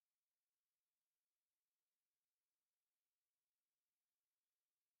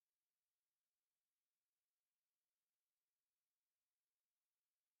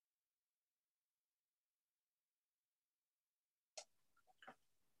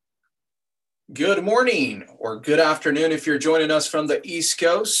Good morning or good afternoon if you're joining us from the East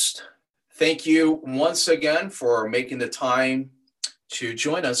Coast. Thank you once again for making the time to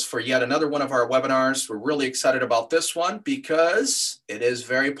join us for yet another one of our webinars. We're really excited about this one because it is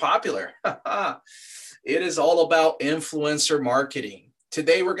very popular. It is all about influencer marketing.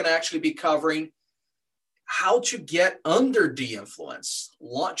 Today, we're going to actually be covering how to get under the influence,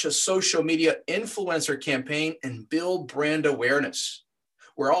 launch a social media influencer campaign, and build brand awareness.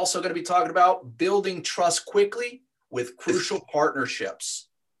 We're also going to be talking about building trust quickly with crucial partnerships.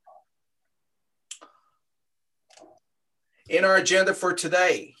 In our agenda for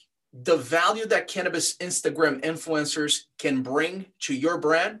today, the value that cannabis Instagram influencers can bring to your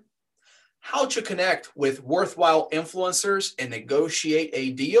brand, how to connect with worthwhile influencers and negotiate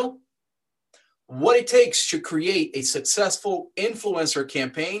a deal, what it takes to create a successful influencer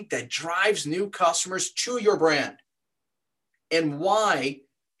campaign that drives new customers to your brand, and why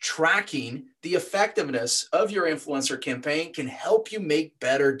tracking the effectiveness of your influencer campaign can help you make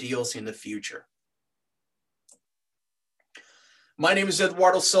better deals in the future. My name is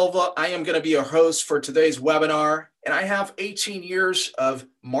Eduardo Silva. I am going to be your host for today's webinar, and I have 18 years of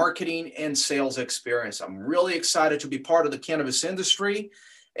marketing and sales experience. I'm really excited to be part of the cannabis industry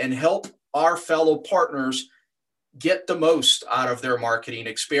and help our fellow partners get the most out of their marketing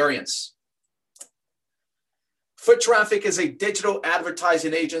experience. Foot Traffic is a digital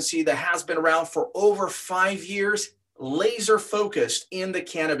advertising agency that has been around for over 5 years, laser focused in the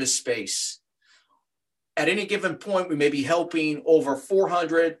cannabis space. At any given point, we may be helping over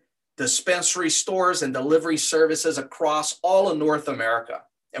 400 dispensary stores and delivery services across all of North America.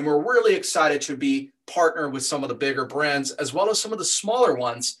 And we're really excited to be partnered with some of the bigger brands, as well as some of the smaller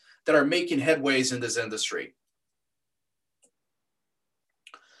ones that are making headways in this industry.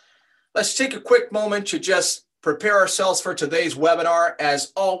 Let's take a quick moment to just prepare ourselves for today's webinar.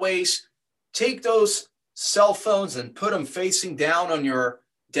 As always, take those cell phones and put them facing down on your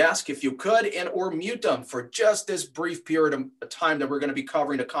desk if you could, and or mute them for just this brief period of time that we're going to be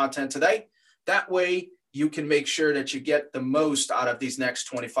covering the content today. That way you can make sure that you get the most out of these next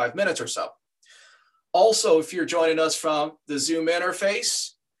 25 minutes or so. Also, if you're joining us from the Zoom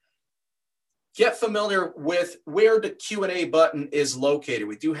interface, get familiar with where the Q&A button is located.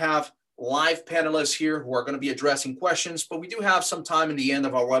 We do have live panelists here who are going to be addressing questions, but we do have some time in the end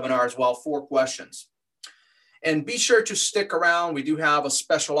of our webinar as well for questions. And be sure to stick around. We do have a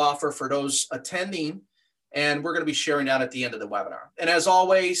special offer for those attending, and we're going to be sharing that at the end of the webinar. And as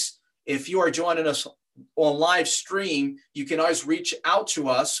always, if you are joining us on live stream, you can always reach out to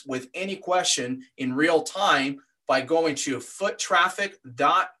us with any question in real time by going to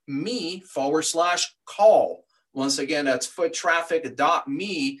foottraffic.me/call. Once again, that's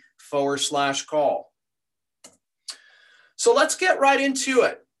foottraffic.me/call. So let's get right into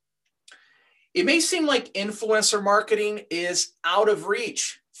it. It may seem like influencer marketing is out of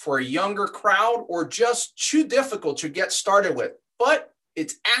reach for a younger crowd or just too difficult to get started with, but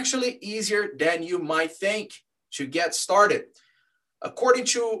it's actually easier than you might think to get started. According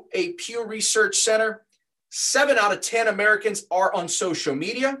to a Pew Research Center, 7 out of 10 Americans are on social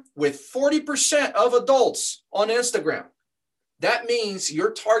media, with 40% of adults on Instagram. That means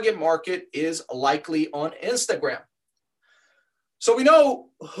your target market is likely on Instagram. So we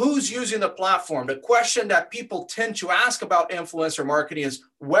know who's using the platform. The question that people tend to ask about influencer marketing is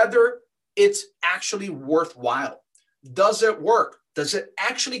whether it's actually worthwhile. Does it work? Does it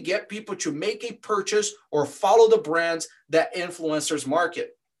actually get people to make a purchase or follow the brands that influencers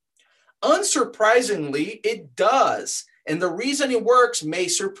market? Unsurprisingly, it does. And the reason it works may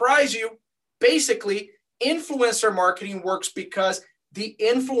surprise you. Basically, influencer marketing works because the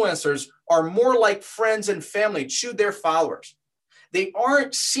influencers are more like friends and family to their followers. They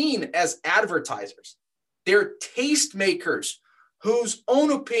aren't seen as advertisers. They're tastemakers whose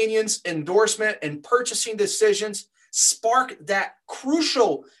own opinions, endorsement, and purchasing decisions spark that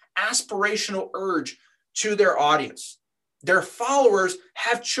crucial aspirational urge to their audience. Their followers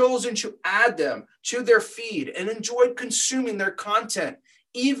have chosen to add them to their feed and enjoyed consuming their content,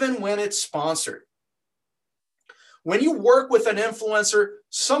 even when it's sponsored. When you work with an influencer,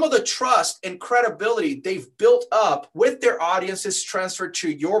 some of the trust and credibility they've built up with their audience is transferred to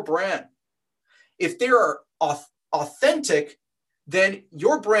your brand. If they are authentic, then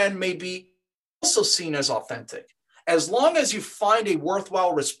your brand may be also seen as authentic. As long as you find a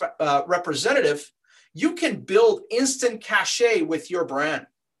worthwhile representative, you can build instant cachet with your brand.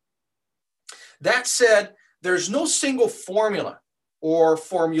 That said, there's no single formula or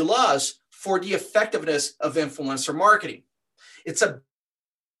formulas for the effectiveness of influencer marketing. It's a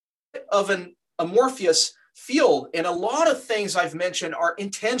bit of an amorphous field, and a lot of things I've mentioned are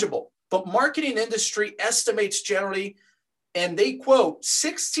intangible, but marketing industry estimates generally, and they quote,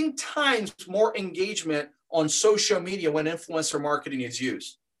 16 times more engagement on social media when influencer marketing is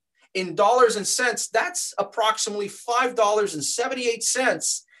used. In dollars and cents, that's approximately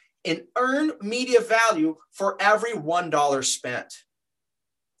 $5.78 in earned media value for every $1 spent.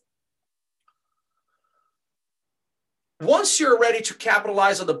 Once you're ready to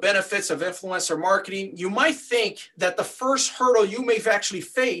capitalize on the benefits of influencer marketing, you might think that the first hurdle you may actually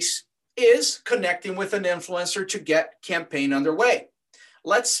face is connecting with an influencer to get campaign underway.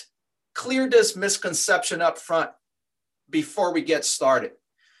 Let's clear this misconception up front before we get started.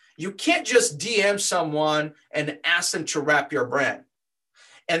 You can't just DM someone and ask them to rep your brand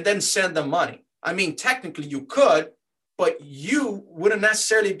and then send them money. I mean, technically you could, but you wouldn't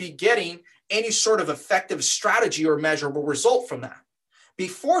necessarily be getting any sort of effective strategy or measurable result from that.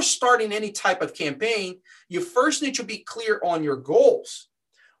 Before starting any type of campaign, you first need to be clear on your goals.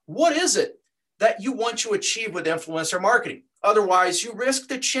 What is it that you want to achieve with influencer marketing? Otherwise, you risk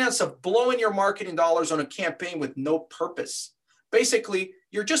the chance of blowing your marketing dollars on a campaign with no purpose. Basically,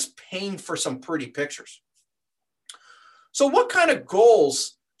 you're just paying for some pretty pictures. So what kind of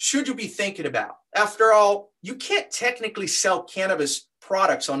goals should you be thinking about? After all, you can't technically sell cannabis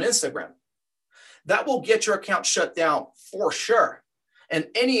products on Instagram. That will get your account shut down for sure. And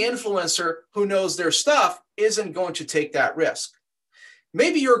any influencer who knows their stuff isn't going to take that risk.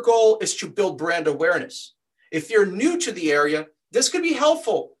 Maybe your goal is to build brand awareness. If you're new to the area, this could be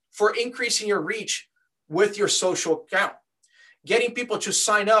helpful for increasing your reach with your social account, getting people to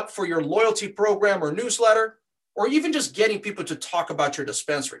sign up for your loyalty program or newsletter, or even just getting people to talk about your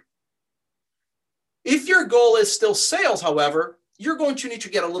dispensary. If your goal is still sales, however, you're going to need to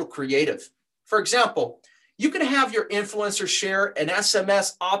get a little creative. For example, you can have your influencer share an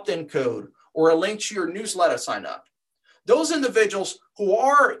SMS opt-in code or a link to your newsletter sign up. Those individuals who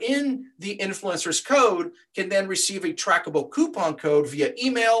are in the influencer's code can then receive a trackable coupon code via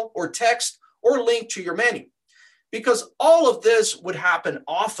email or text or link to your menu. Because all of this would happen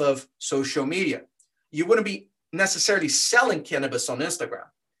off of social media. You wouldn't be necessarily selling cannabis on Instagram.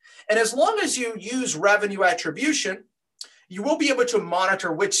 And as long as you use revenue attribution, you will be able to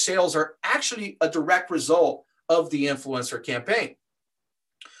monitor which sales are actually a direct result of the influencer campaign.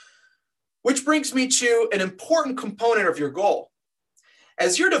 Which brings me to an important component of your goal.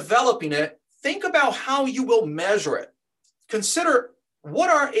 As you're developing it, think about how you will measure it. Consider, what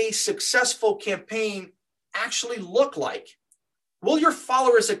are a successful campaign actually look like? Will your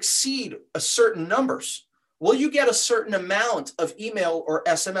followers exceed a certain numbers? Will you get a certain amount of email or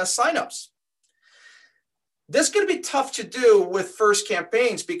SMS signups? This is going to be tough to do with first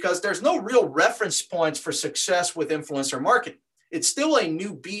campaigns because there's no real reference points for success with influencer marketing. It's still a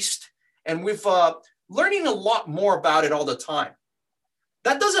new beast, and we've learning a lot more about it all the time.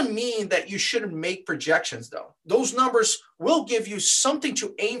 That doesn't mean that you shouldn't make projections, though. Those numbers will give you something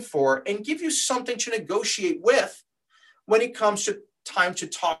to aim for and give you something to negotiate with when it comes to time to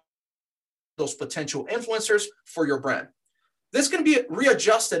talk to those potential influencers for your brand. This can be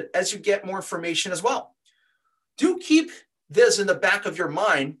readjusted as you get more information as well. Do keep this in the back of your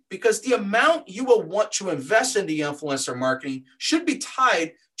mind because the amount you will want to invest in the influencer marketing should be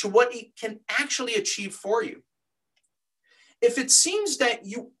tied to what it can actually achieve for you. If it seems that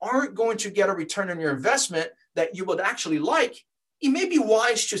you aren't going to get a return on your investment that you would actually like, it may be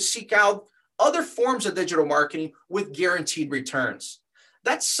wise to seek out other forms of digital marketing with guaranteed returns.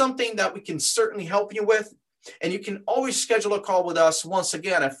 That's something that we can certainly help you with. And you can always schedule a call with us once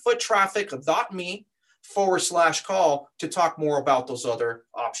again at foottraffic.me/call to talk more about those other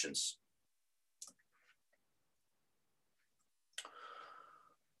options.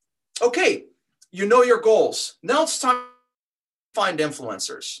 Okay, you know your goals. Now it's time to find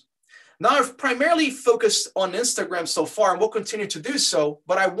influencers. Now I've primarily focused on Instagram so far and will continue to do so,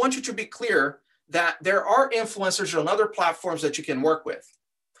 but I want you to be clear that there are influencers on other platforms that you can work with.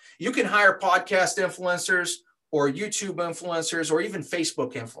 You can hire podcast influencers or YouTube influencers or even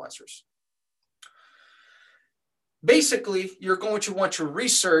Facebook influencers. Basically, you're going to want to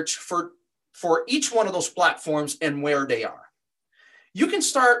research for each one of those platforms and where they are. You can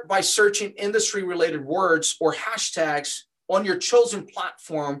start by searching industry-related words or hashtags on your chosen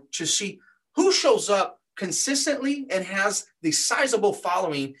platform to see who shows up consistently and has the sizable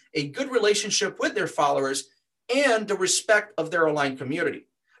following, a good relationship with their followers, and the respect of their aligned community.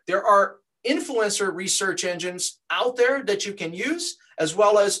 There are influencer research engines out there that you can use, as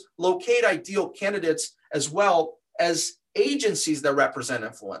well as locate ideal candidates, as well as agencies that represent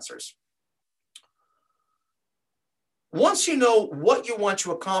influencers. Once you know what you want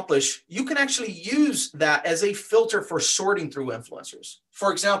to accomplish, you can actually use that as a filter for sorting through influencers.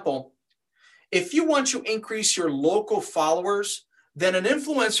 For example, If you want to increase your local followers, then an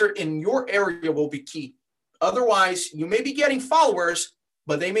influencer in your area will be key. Otherwise, you may be getting followers,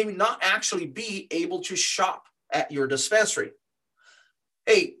 but they may not actually be able to shop at your dispensary.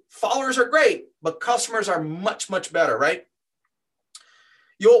 Hey, followers are great, but customers are much, much better, right?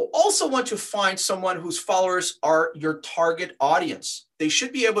 You'll also want to find someone whose followers are your target audience. They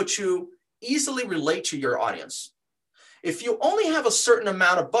should be able to easily relate to your audience. If you only have a certain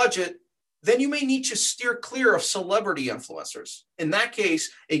amount of budget, then you may need to steer clear of celebrity influencers. In that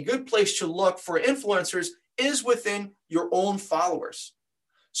case, a good place to look for influencers is within your own followers.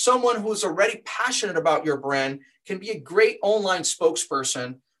 Someone who is already passionate about your brand can be a great online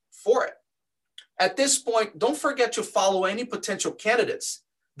spokesperson for it. At this point, don't forget to follow any potential candidates.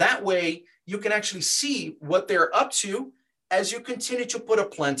 That way, you can actually see what they're up to as you continue to put a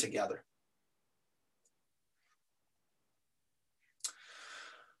plan together.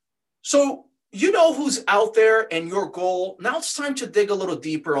 So you know who's out there and your goal. Now it's time to dig a little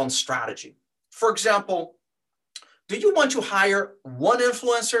deeper on strategy. For example, do you want to hire one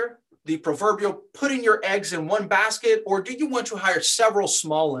influencer, the proverbial putting your eggs in one basket, or do you want to hire several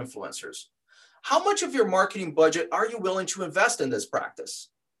small influencers? How much of your marketing budget are you willing to invest in this practice?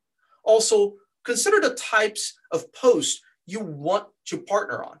 Also, consider the types of posts you want to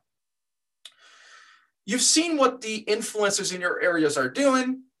partner on. You've seen what the influencers in your areas are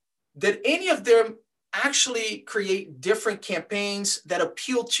doing. Did any of them actually create different campaigns that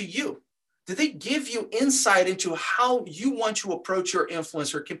appeal to you? Did they give you insight into how you want to approach your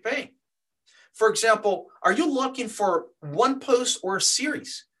influencer campaign? For example, are you looking for one post or a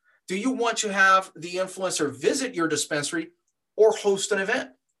series? Do you want to have the influencer visit your dispensary or host an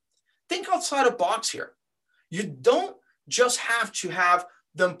event? Think outside the box here. You don't just have to have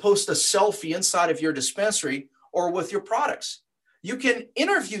them post a selfie inside of your dispensary or with your products. You can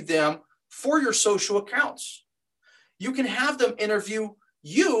interview them for your social accounts. You can have them interview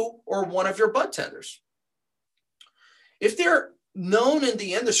you or one of your bud tenders. If they're known in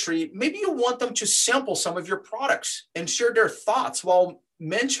the industry, maybe you want them to sample some of your products and share their thoughts while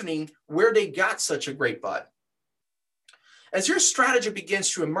mentioning where they got such a great bud. As your strategy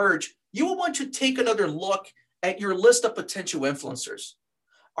begins to emerge, you will want to take another look at your list of potential influencers.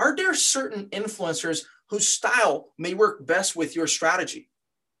 Are there certain influencers whose style may work best with your strategy?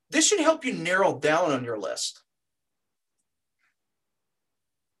 This should help you narrow down on your list.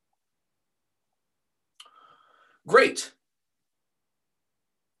 Great.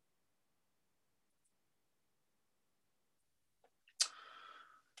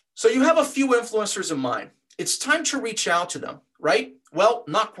 So you have a few influencers in mind. It's time to reach out to them, right? Well,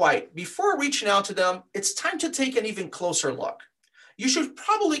 not quite. Before reaching out to them, it's time to take an even closer look. You should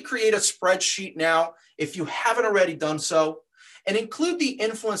probably create a spreadsheet now if you haven't already done so, and include the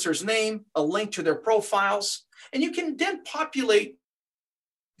influencer's name, a link to their profiles, and you can then populate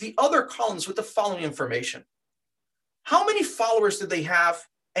the other columns with the following information. How many followers do they have,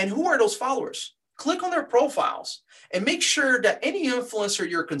 and who are those followers? Click on their profiles and make sure that any influencer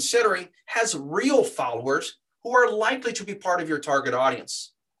you're considering has real followers who are likely to be part of your target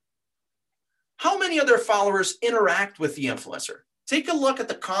audience. How many of their followers interact with the influencer? Take a look at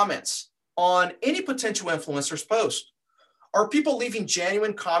the comments on any potential influencer's post. Are people leaving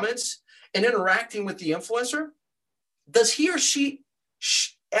genuine comments and interacting with the influencer? Does he or she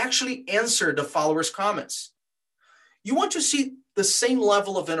actually answer the followers' comments? You want to see the same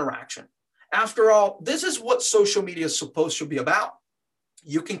level of interaction. After all, this is what social media is supposed to be about.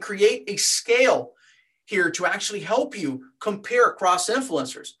 You can create a scale here to actually help you compare across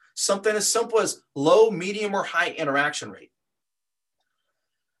influencers, something as simple as low, medium, or high interaction rate.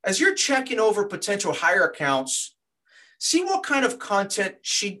 As you're checking over potential hire accounts, see what kind of content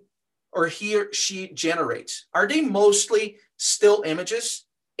he or she generates. Are they mostly still images,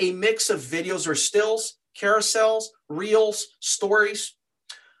 a mix of videos or stills, carousels, reels, stories?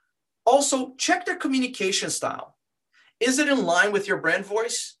 Also, check their communication style. Is it in line with your brand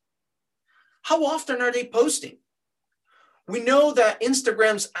voice? How often are they posting? We know that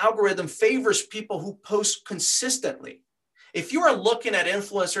Instagram's algorithm favors people who post consistently. If you are looking at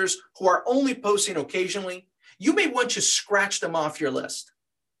influencers who are only posting occasionally, you may want to scratch them off your list.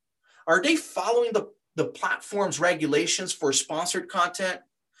 Are they following the platform's regulations for sponsored content?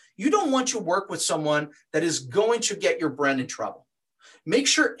 You don't want to work with someone that is going to get your brand in trouble. Make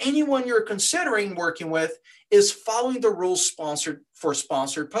sure anyone you're considering working with is following the rules for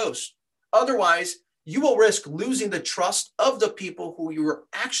sponsored posts. Otherwise, you will risk losing the trust of the people who you are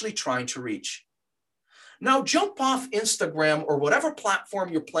actually trying to reach. Now jump off Instagram or whatever platform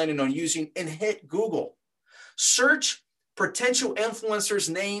you're planning on using and hit Google. Search potential influencers'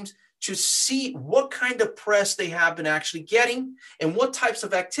 names to see what kind of press they have been actually getting and what types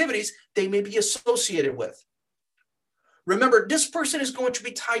of activities they may be associated with. Remember, this person is going to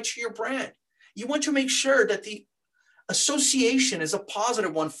be tied to your brand. You want to make sure that the association is a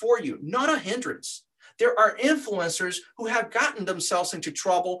positive one for you, not a hindrance. There are influencers who have gotten themselves into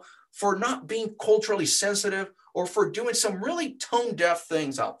trouble for not being culturally sensitive or for doing some really tone-deaf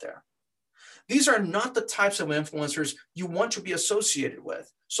things out there. These are not the types of influencers you want to be associated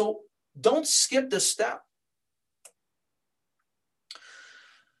with. So don't skip this step.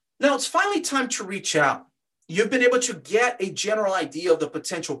 Now it's finally time to reach out. You've been able to get a general idea of the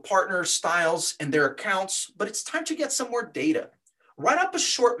potential partners, styles, and their accounts, but it's time to get some more data. Write up a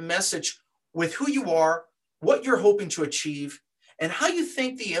short message with who you are, what you're hoping to achieve, and how you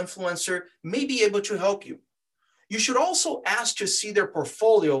think the influencer may be able to help you. You should also ask to see their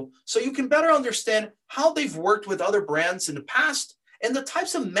portfolio so you can better understand how they've worked with other brands in the past and the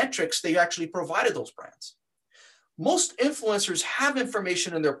types of metrics they actually provided those brands. Most influencers have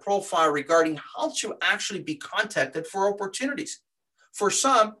information in their profile regarding how to actually be contacted for opportunities. For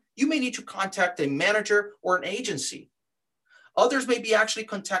some, you may need to contact a manager or an agency. Others may be actually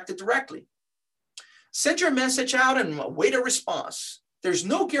contacted directly. Send your message out and await a response. There's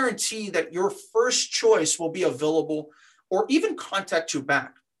no guarantee that your first choice will be available or even contact you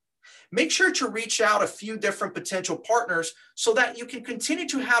back. Make sure to reach out a few different potential partners so that you can continue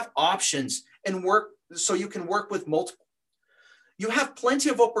to have options and work so you can work with multiple. You have plenty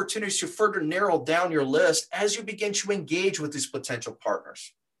of opportunities to further narrow down your list as you begin to engage with these potential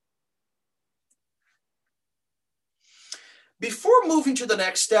partners. Before moving to the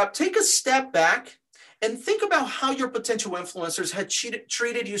next step, take a step back and think about how your potential influencers had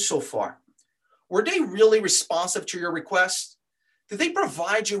treated you so far. Were they really responsive to your requests? Did they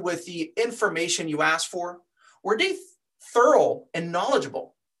provide you with the information you asked for? Were they thorough and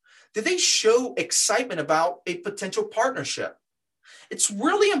knowledgeable? Did they show excitement about a potential partnership? It's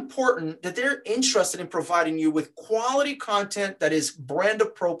really important that they're interested in providing you with quality content that is brand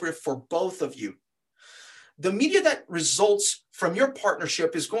appropriate for both of you. The media that results from your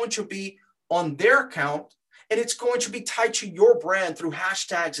partnership is going to be on their account, and it's going to be tied to your brand through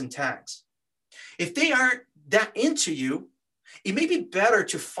hashtags and tags. If they aren't that into you, it may be better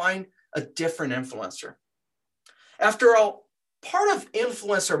to find a different influencer. After all, part of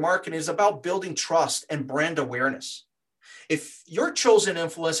influencer marketing is about building trust and brand awareness. If your chosen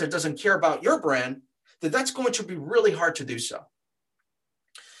influencer doesn't care about your brand, then that's going to be really hard to do so.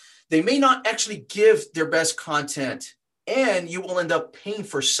 They may not actually give their best content, and you will end up paying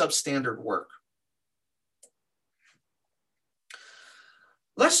for substandard work.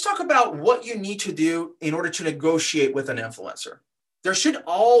 Let's talk about what you need to do in order to negotiate with an influencer. There should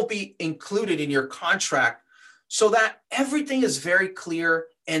all be included in your contract so that everything is very clear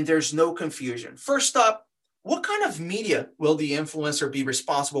and there's no confusion. First up, what kind of media will the influencer be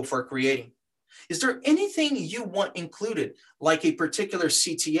responsible for creating? Is there anything you want included, like a particular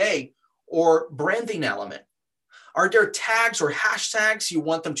CTA or branding element? Are there tags or hashtags you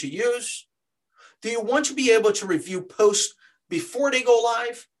want them to use? Do you want to be able to review posts before they go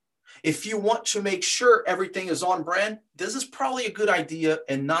live? If you want to make sure everything is on brand, this is probably a good idea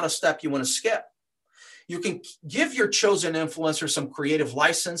and not a step you want to skip. You can give your chosen influencer some creative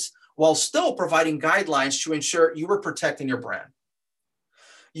license while still providing guidelines to ensure you are protecting your brand.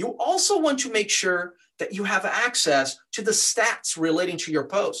 You also want to make sure that you have access to the stats relating to your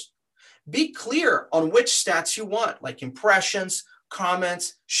post. Be clear on which stats you want, like impressions,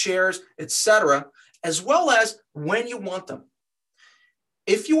 comments, shares, etc., as well as when you want them.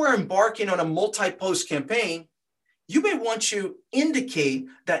 If you are embarking on a multi-post campaign, you may want to indicate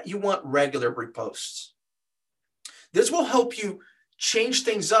that you want regular reposts. This will help you change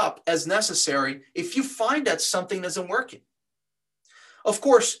things up as necessary if you find that something isn't working. Of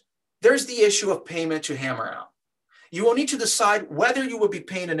course, there's the issue of payment to hammer out. You will need to decide whether you will be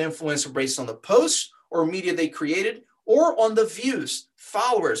paying an influencer based on the posts or media they created, or on the views,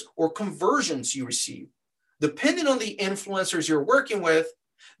 followers, or conversions you receive. Depending on the influencers you're working with,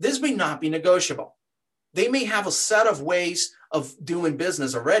 this may not be negotiable. They may have a set of ways of doing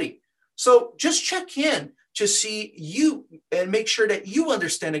business already. So just check in to see you and make sure that you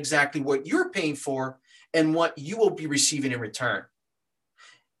understand exactly what you're paying for and what you will be receiving in return.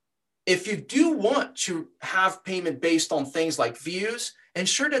 If you do want to have payment based on things like views,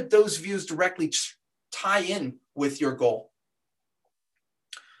 ensure that those views directly tie in with your goal.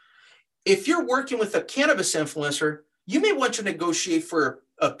 If you're working with a cannabis influencer, you may want to negotiate for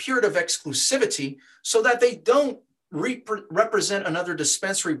a period of exclusivity so that they don't represent another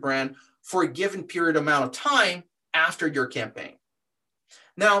dispensary brand for a given period amount of time after your campaign.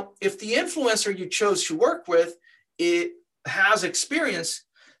 Now, if the influencer you chose to work with it has experience,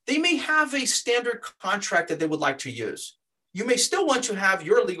 they may have a standard contract that they would like to use. You may still want to have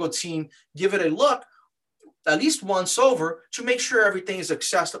your legal team give it a look at least once over to make sure everything is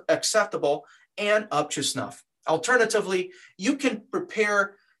acceptable and up to snuff. Alternatively, you can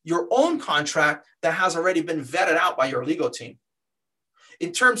prepare your own contract that has already been vetted out by your legal team.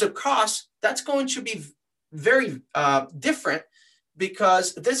 In terms of costs, that's going to be very different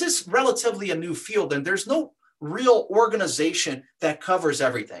because this is relatively a new field and there's no real organization that covers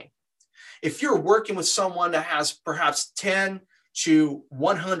everything. If you're working with someone that has perhaps 10 to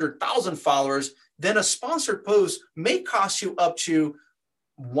 100,000 followers, then a sponsored post may cost you up to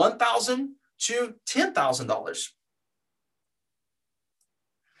 $1,000 to $10,000.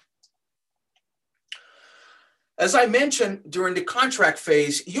 As I mentioned during the contract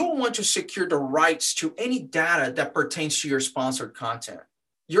phase, you'll want to secure the rights to any data that pertains to your sponsored content.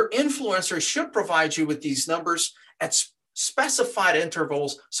 Your influencer should provide you with these numbers at specified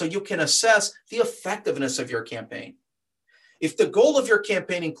intervals so you can assess the effectiveness of your campaign. If the goal of your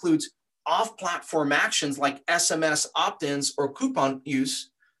campaign includes off-platform actions like SMS opt-ins or coupon use,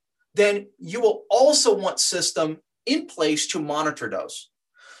 then you will also want system in place to monitor those.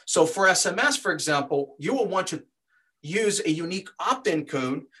 So for SMS, for example, you will want to use a unique opt-in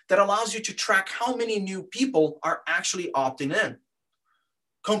code that allows you to track how many new people are actually opting in.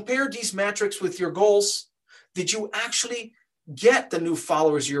 Compare these metrics with your goals. Did you actually get the new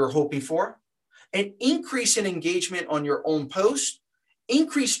followers you're hoping for? An increase in engagement on your own post?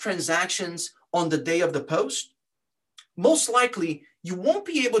 Increase transactions on the day of the post? Most likely, you won't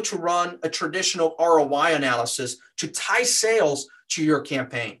be able to run a traditional ROI analysis to tie sales to your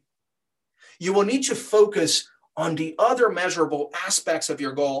campaign. You will need to focus on the other measurable aspects of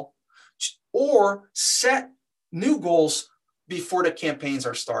your goal or set new goals before the campaigns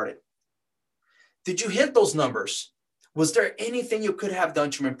are started. Did you hit those numbers? Was there anything you could have done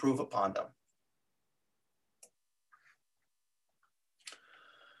to improve upon them?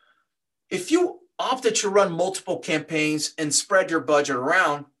 If you opted to run multiple campaigns and spread your budget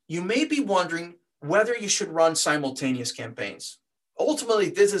around, you may be wondering whether you should run simultaneous campaigns. Ultimately,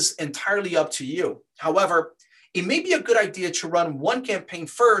 this is entirely up to you. However, it may be a good idea to run one campaign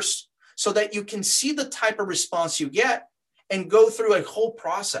first so that you can see the type of response you get and go through a whole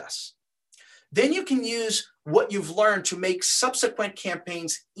process. Then you can use what you've learned to make subsequent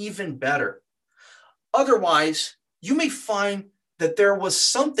campaigns even better. Otherwise, you may find that there was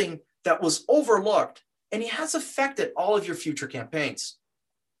something that was overlooked and it has affected all of your future campaigns.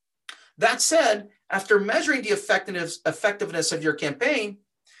 That said, after measuring the effectiveness of your campaign,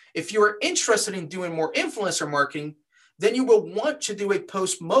 if you are interested in doing more influencer marketing, then you will want to do a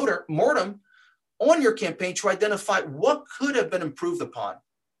post-mortem on your campaign to identify what could have been improved upon.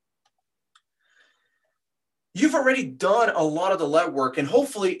 You've already done a lot of the legwork, and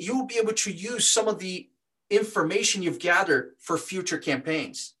hopefully you will be able to use some of the information you've gathered for future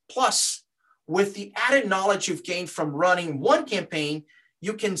campaigns. Plus, with the added knowledge you've gained from running one campaign,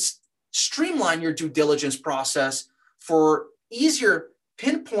 you can streamline your due diligence process for easier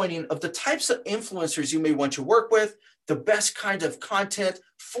pinpointing of the types of influencers you may want to work with, the best kind of content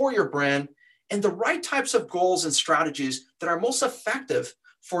for your brand, and the right types of goals and strategies that are most effective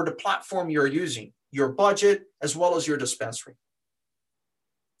for the platform you're using, your budget, as well as your dispensary.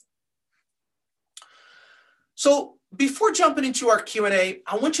 So before jumping into our Q&A,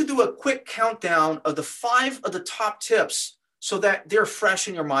 I want you to do a quick countdown of the 5 of the top tips so that they're fresh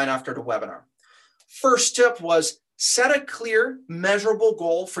in your mind after the webinar. First tip was set a clear, measurable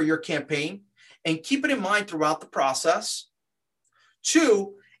goal for your campaign and keep it in mind throughout the process.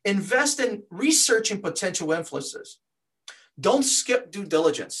 2, invest in researching potential influencers. Don't skip due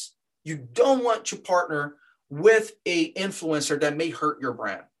diligence. You don't want to partner with an influencer that may hurt your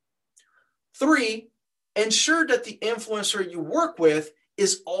brand. 3, ensure that the influencer you work with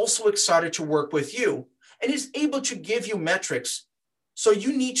is also excited to work with you and is able to give you metrics. So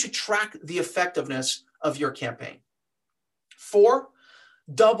you need to track the effectiveness of your campaign. 4,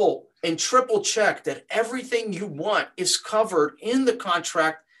 double and triple check that everything you want is covered in the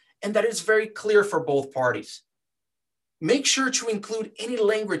contract and that it's very clear for both parties. Make sure to include any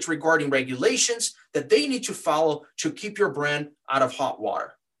language regarding regulations that they need to follow to keep your brand out of hot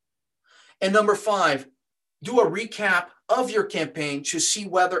water. And number 5, do a recap of your campaign to see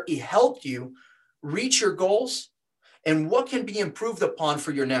whether it helped you reach your goals and what can be improved upon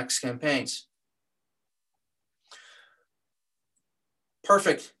for your next campaigns.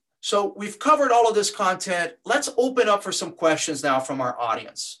 Perfect. So we've covered all of this content. Let's open up for some questions now from our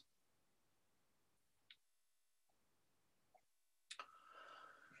audience.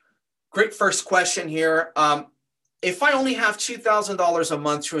 Great first question here. If I only have $2,000 a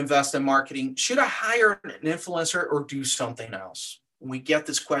month to invest in marketing, should I hire an influencer or do something else? We get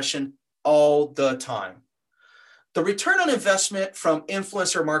this question all the time. The return on investment from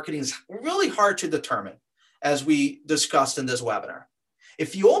influencer marketing is really hard to determine, as we discussed in this webinar.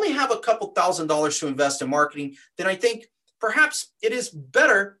 If you only have a couple $1,000s to invest in marketing, then I think perhaps it is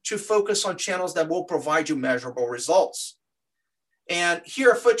better to focus on channels that will provide you measurable results. And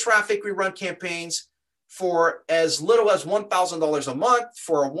here at Foot Traffic, we run campaigns for as little as $1,000 a month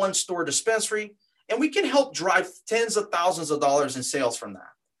for a one-store dispensary, and we can help drive tens of thousands of dollars in sales from that.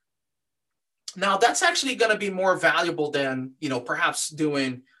 Now, that's actually going to be more valuable than, perhaps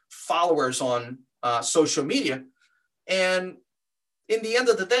doing followers on social media. And in the end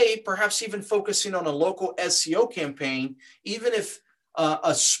of the day, perhaps even focusing on a local SEO campaign, even if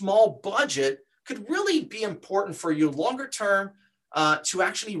a small budget, could really be important for you longer term to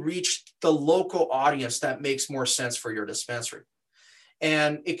actually reach the local audience that makes more sense for your dispensary.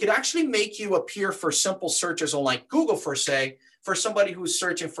 And it could actually make you appear for simple searches on like Google, for somebody who's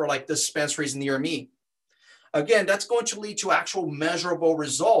searching for like dispensaries near me. Again, that's going to lead to actual measurable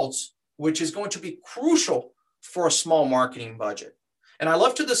results, which is going to be crucial for a small marketing budget. And I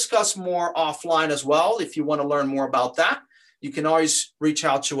love to discuss more offline as well. If you want to learn more about that, you can always reach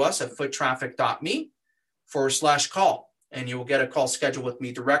out to us at foottraffic.me/call. And you will get a call scheduled with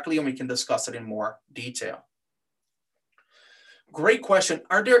me directly, and we can discuss it in more detail. Great question.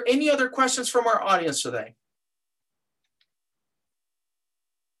 Are there any other questions from our audience today?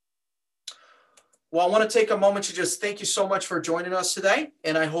 Well, I want to take a moment to just thank you so much for joining us today.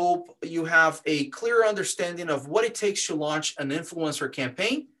 And I hope you have a clear understanding of what it takes to launch an influencer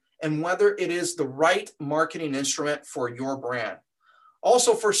campaign and whether it is the right marketing instrument for your brand.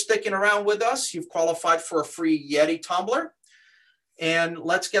 Also, for sticking around with us, you've qualified for a free Yeti tumbler. And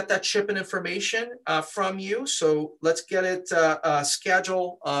let's get that shipping information from you. So let's get it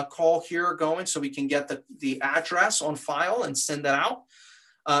schedule a call here going so we can get the address on file and send that out.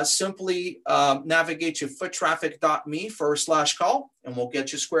 Simply navigate to foottraffic.me/call and we'll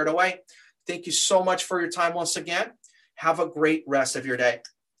get you squared away. Thank you so much for your time once again. Have a great rest of your day.